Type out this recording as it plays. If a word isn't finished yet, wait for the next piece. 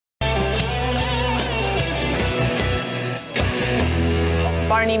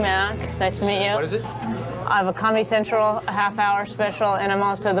Barney Mac. Nice to meet you. What is it? I have a Comedy Central, a half-hour special, and I'm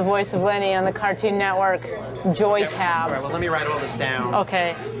also the voice of Lenny on the Cartoon Network, Joy Cab. All right, well, let me write all this down.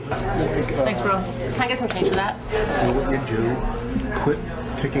 Okay. Thanks, bro. Can I get some change for that? Do what you do. Quit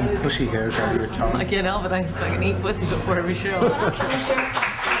picking pussy hairs out of your tongue. I can't help it. I can eat pussy before every show.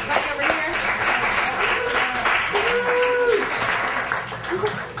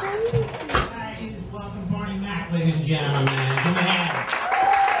 Welcome, Barney Mac, ladies and gentlemen. Give me a hand.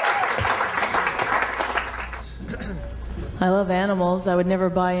 I love animals. I would never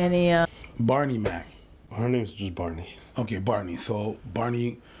buy any. Barney Mac. Her name's just Barney. Okay, Barney. So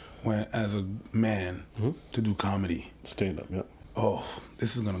Barney went as a man to do comedy. Stand up, yeah. Oh,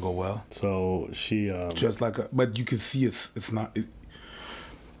 this is gonna go well. So she just like but you can see it's not.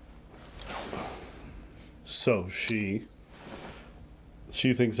 So she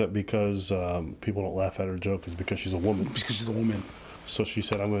thinks that because people don't laugh at her joke is because she's a woman. Because she's a woman. So she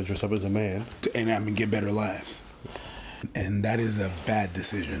said, I'm gonna dress up as a man. And I'm gonna get better laughs. And that is a bad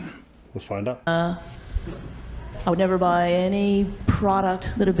decision. Let's find out. I would never buy any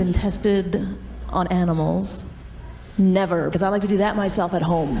product that had been tested on animals. Never, because I like to do that myself at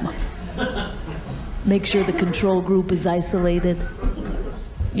home. Make sure the control group is isolated.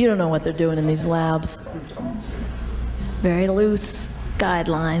 You don't know what they're doing in these labs. Very loose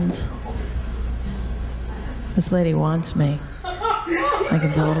guidelines. This lady wants me. I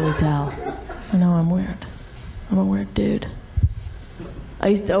can totally tell. I know I'm weird. I'm a weird dude. I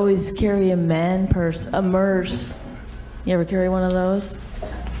used to always carry a man purse, a Merce. You ever carry one of those?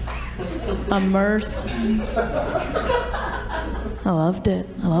 A Merce. I loved it.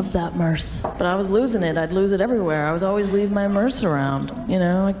 I loved that Merce. But I was losing it. I'd lose it everywhere. I was always leaving my Merce around. You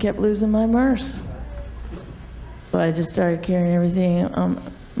know, I kept losing my Merce. But I just started carrying everything on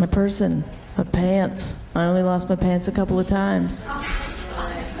my person, my pants. I only lost my pants a couple of times.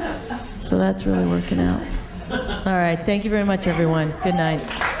 So that's really working out. All right, thank you very much, everyone. Good night.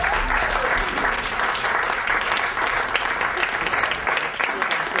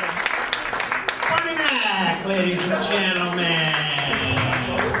 Barney Mac, ladies and gentlemen.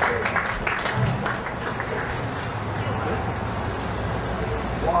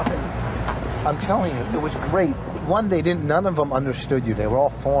 I'm telling you, it was great. One, none of them understood you. They were all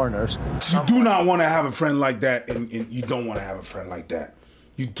foreigners. You do not want to have a friend like that, and you don't want to have a friend like that.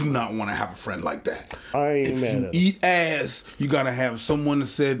 You do not want to have a friend like that. If you eat ass, you gotta have someone that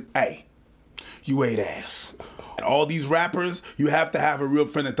said, hey, you ate ass. And all these rappers, you have to have a real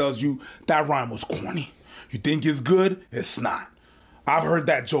friend that tells you, that rhyme was corny. You think it's good? It's not. I've heard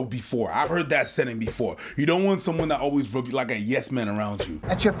that joke before. I've heard that setting before. You don't want someone that always rub you like a yes man around you.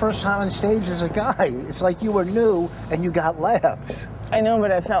 That's your first time on stage as a guy. It's like you were new and you got laughs. I know,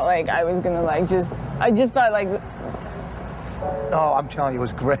 but I felt like I was gonna I just thought like. Oh, I'm telling you, it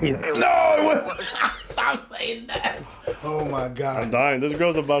was great. No, it wasn't. Stop saying that. Oh my God. I'm dying. This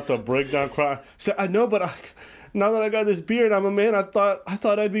girl's about to break down crying. She said, I know, but now that I got this beard, I'm a man. I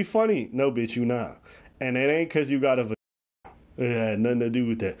thought I'd be funny. No, bitch, you not. And it ain't because you got a it had nothing to do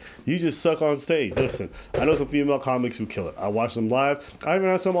with that. You just suck on stage. Listen, I know some female comics who kill it. I watch them live. I even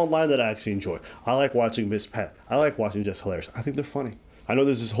have some online that I actually enjoy. I like watching Miss Pat. I like watching Just Hilarious. I think they're funny. I know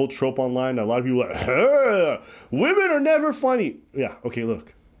there's this whole trope online that a lot of people are like, women are never funny. Yeah, okay,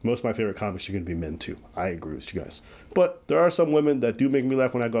 look. Most of my favorite comics are going to be men, too. I agree with you guys. But there are some women that do make me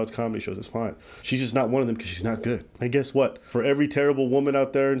laugh when I go out to comedy shows. It's fine. She's just not one of them because she's not good. And guess what? For every terrible woman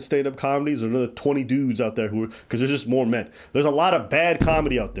out there in stand-up comedies, there's another 20 dudes out there who are, because there's just more men. There's a lot of bad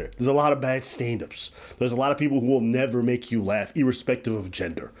comedy out there. There's a lot of bad stand-ups. There's a lot of people who will never make you laugh, irrespective of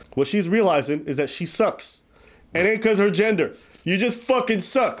gender. What she's realizing is that she sucks. It ain't because her gender. You just fucking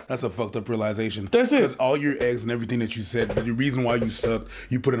suck. That's a fucked up realization. That's it. Because all your eggs and everything that you said, the reason why you sucked,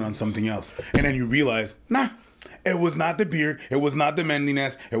 you put it on something else. And then you realize, nah, it was not the beard. It was not the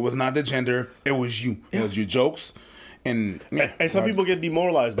manliness. It was not the gender. It was you. It was your jokes. And some people get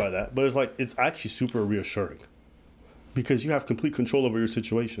demoralized by that. But it's actually super reassuring. Because you have complete control over your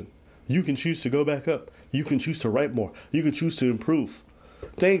situation. You can choose to go back up. You can choose to write more. You can choose to improve.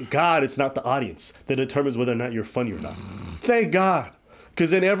 Thank God it's not the audience that determines whether or not you're funny or not. Thank God.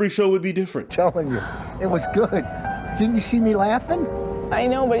 Because then every show would be different. I'm telling you, it was good. Didn't you see me laughing? I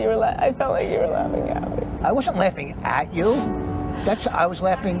know, but I felt like you were laughing at me. I wasn't laughing at you. I was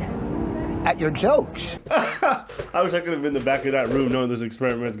laughing at your jokes. I wish I could have been in the back of that room knowing this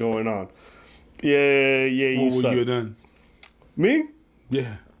experiment's going on. Yeah, you suck. What would you have done? Me?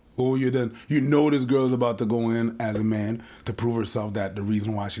 Yeah. What would you have done? You know this girl's about to go in as a man to prove herself that the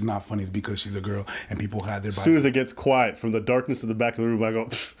reason why she's not funny is because she's a girl and people have their biases. As soon as it gets quiet from the darkness of the back of the room, I go,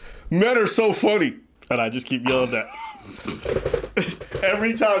 men are so funny. And I just keep yelling that.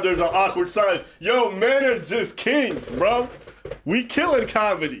 Every time there's an awkward silence, yo, men are just kings, bro. We killing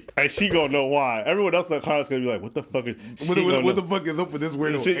comedy. And she gonna know why. Everyone else in the car is gonna be like, what the fuck is what the fuck is up with this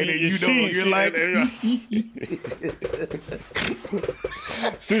weirdo? And then you're like...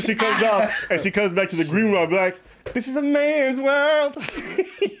 Soon as she comes out and she comes back to the green room, I'll be like, this is a man's world. Put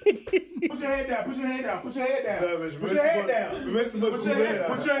your head down, put your head down, put your head down. Put your head down.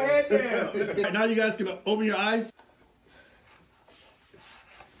 Put your head down. Right, now you guys can open your eyes.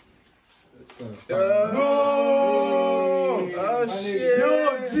 Oh shit!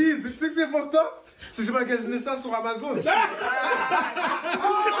 Yo, jeez, tu sais que c'est fucked up? Si je magasinais ça sur Amazon.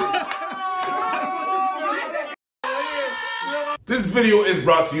 This video is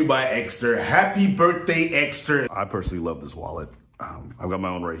brought to you by Exter. Happy birthday, Exter. I personally love this wallet. I've got my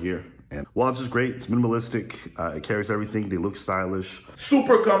own right here. And wallet's just great. It's minimalistic. It carries everything. They look stylish.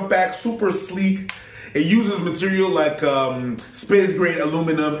 Super compact, super sleek. It uses material like space grade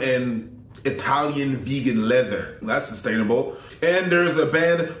aluminum and Italian vegan leather. That's sustainable. And there's a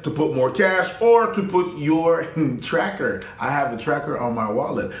band to put more cash or to put your tracker. I have a tracker on my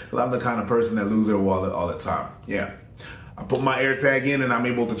wallet. I'm the kind of person that loses their wallet all the time. Yeah. I put my AirTag in and I'm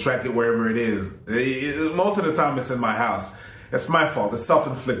able to track it wherever it is. Most of the time it's in my house. It's my fault. It's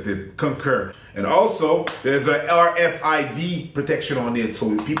self-inflicted. Concur. And also, there's a RFID protection on it,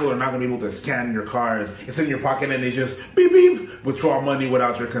 so people are not going to be able to scan your cards. It's in your pocket and they just beep beep withdraw money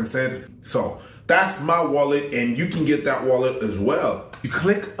without your consent. So that's my wallet, and you can get that wallet as well. You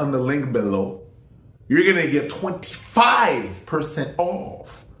click on the link below. You're going to get 25%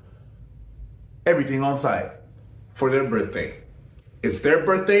 off everything on site for their birthday. It's their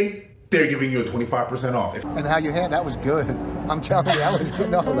birthday. They're giving you a 25% off. And how you had, that was good. I'm telling you, that was good.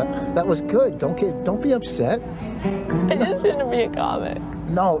 No, that was good. Don't be upset. I just didn't be a comic.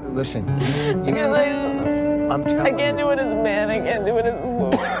 No, listen. Because I'm telling you. I can't do it as a man. I can't do it as a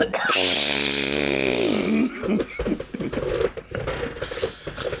woman.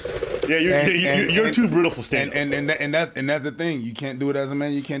 Yeah, you're too brutal for stand-up. And that's the thing. You can't do it as a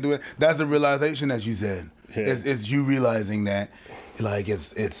man. You can't do it. That's the realization that you said. Yeah. It's you realizing that. Like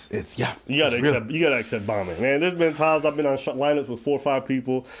it's yeah. You gotta accept bombing, man. There's been times I've been on lineups with 4 or 5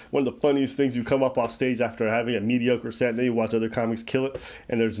 people. One of the funniest things, you come up off stage after having a mediocre set, and then you watch other comics kill it,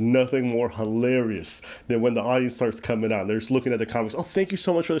 and there's nothing more hilarious than when the audience starts coming out. They're just looking at the comics. Oh, thank you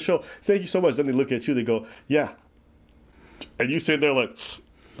so much for the show. Thank you so much. Then they look at you. They go, yeah, and you sit there like,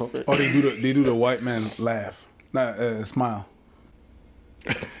 okay. Oh, they do the white man laugh, not smile.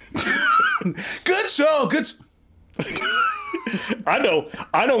 Good show. Good. I know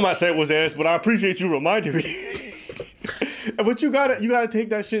my set was ass, but I appreciate you reminding me. But you gotta take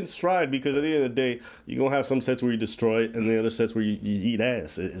that shit in stride, because at the end of the day, you're gonna have some sets where you destroy it, and the other sets where you eat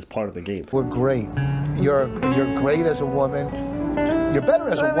ass. It's part of the game. We're great. You're great as a woman. You're better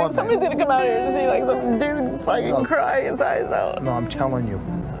as a woman. Somebody's gonna come out here and see like some dude fucking cry his eyes out. No, I'm telling you.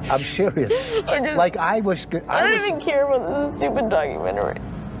 I'm serious. Like I was good. I don't even care about this stupid documentary.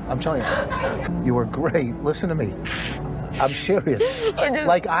 I'm telling you. You were great. Listen to me. I'm serious.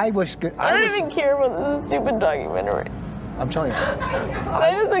 Like I was good. I don't even care about this stupid documentary. I'm telling you.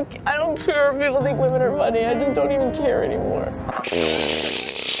 I don't care if people think women are funny. I just don't even care anymore.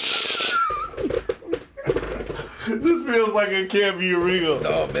 This feels like it can't be real.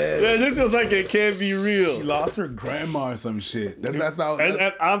 Oh man. Yeah, this feels like it can't be real. She lost her grandma or some shit. That's how.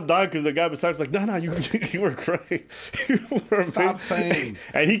 And I'm dying because the guy beside me's like, no, you were great. You were Stop saying.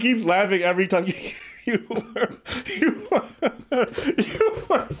 And he keeps laughing every time you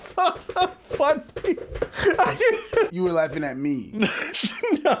were so funny. You were laughing at me.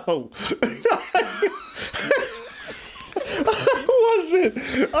 No. I wasn't.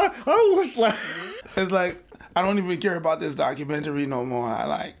 I was laughing. It's like, I don't even care about this documentary no more.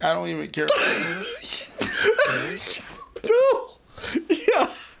 I don't even care. Dude. Yeah.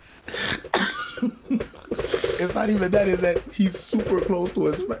 It's not even that. It's that he's super close to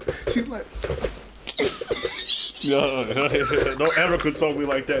us. She's like, no, don't ever console me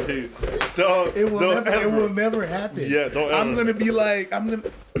like that, dude. It will never happen. Yeah, don't ever. I'm gonna be like, damn.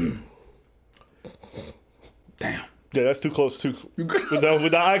 Yeah, that's too close. With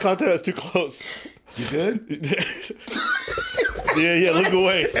the eye contact, that's too close. You good? Yeah, look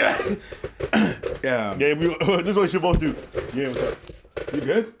away. Yeah. Yeah, this is what you should both do. Yeah, what's up? You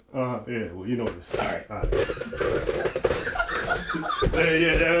good? Yeah, well, you know this. All right.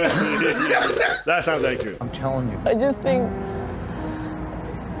 Yeah. That sounds accurate. I'm telling you. I just think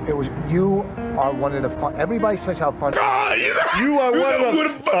you are one of the fun. Everybody says how fun. You are one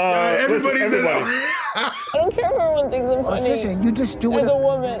of the. Everybody. I don't care if everyone thinks I'm funny. Listen, you just do it. As a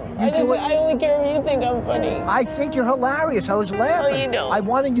woman. I only care if you think I'm funny. I think you're hilarious. I was laughing. No, you don't. I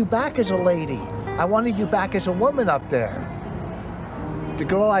wanted you back as a lady. I wanted you back as a woman up there. The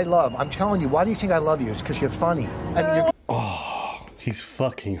girl I love. I'm telling you, why do you think I love you? It's because you're funny. I mean, you're... Oh, he's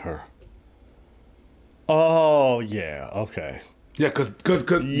fucking her. Oh, yeah, okay. Yeah, cause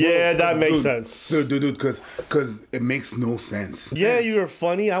yeah, that makes sense. Dude, because it makes no sense. Yeah, you're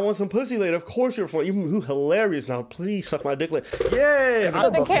funny. I want some pussy later. Of course you're funny. You're hilarious. Now, please suck my dick later. Yeah. Oh,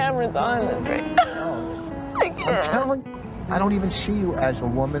 the camera's on. That's right. I'm telling you, I don't even see you as a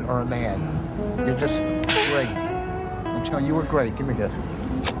woman or a man. You're just great. I'm telling you, you were great. Give me this.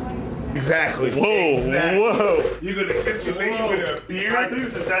 Exactly. Whoa, exactly. whoa. You're gonna kiss your lady with a beard? I think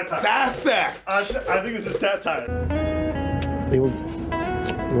this is satire. That's that. I think this is satire. You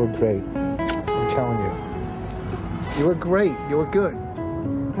were great. I'm telling you. You were great. You were good.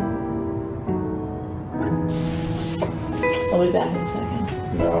 I'll be back in a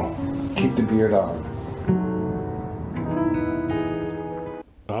second. No. Keep the beard on.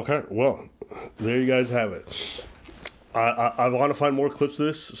 Okay, well, there you guys have it. I want to find more clips of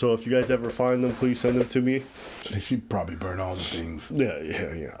this, so if you guys ever find them, please send them to me. They should probably burn all the things.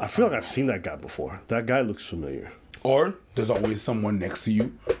 Yeah. I feel like I've seen that guy before. That guy looks familiar. Or there's always someone next to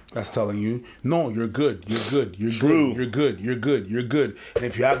you that's telling you, no, you're good, you're good, you're True. good, you're good, you're good, you're good. And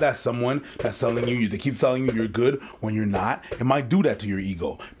if you have that someone that's telling you, they keep telling you you're good when you're not, it might do that to your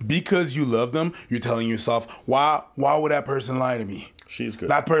ego. Because you love them, you're telling yourself, why would that person lie to me? She's good.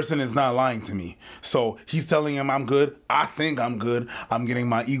 That person is not lying to me. So he's telling him I'm good. I think I'm good. I'm getting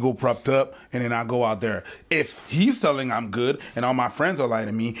my ego propped up, and then I go out there. If he's telling I'm good, and all my friends are lying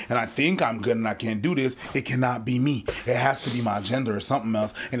to me, and I think I'm good and I can't do this, it cannot be me. It has to be my agenda or something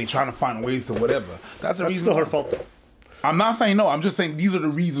else, and they're trying to find ways to whatever. That's the reason. Still her fault though. I'm not saying no. I'm just saying these are the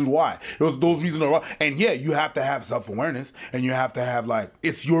reasons why. Those reasons are wrong. And yeah, you have to have self-awareness, and you have to have, like,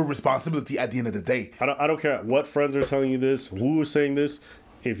 it's your responsibility at the end of the day. I don't care what friends are telling you this, who is saying this.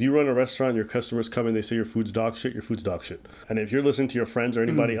 If you run a restaurant, your customers come in, they say your food's dog shit, your food's dog shit. And if you're listening to your friends or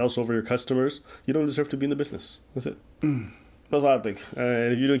anybody else over your customers, you don't deserve to be in the business. That's it. That's what I think.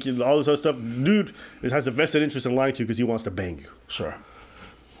 And if you don't keep all this other stuff, dude, it has a vested interest in lying to you because he wants to bang you. Sure.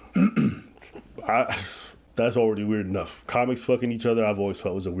 That's already weird enough. Comics fucking each other, I've always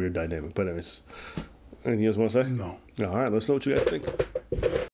felt was a weird dynamic. But anyways, anything else you want to say? No. All right, let's know what you guys think.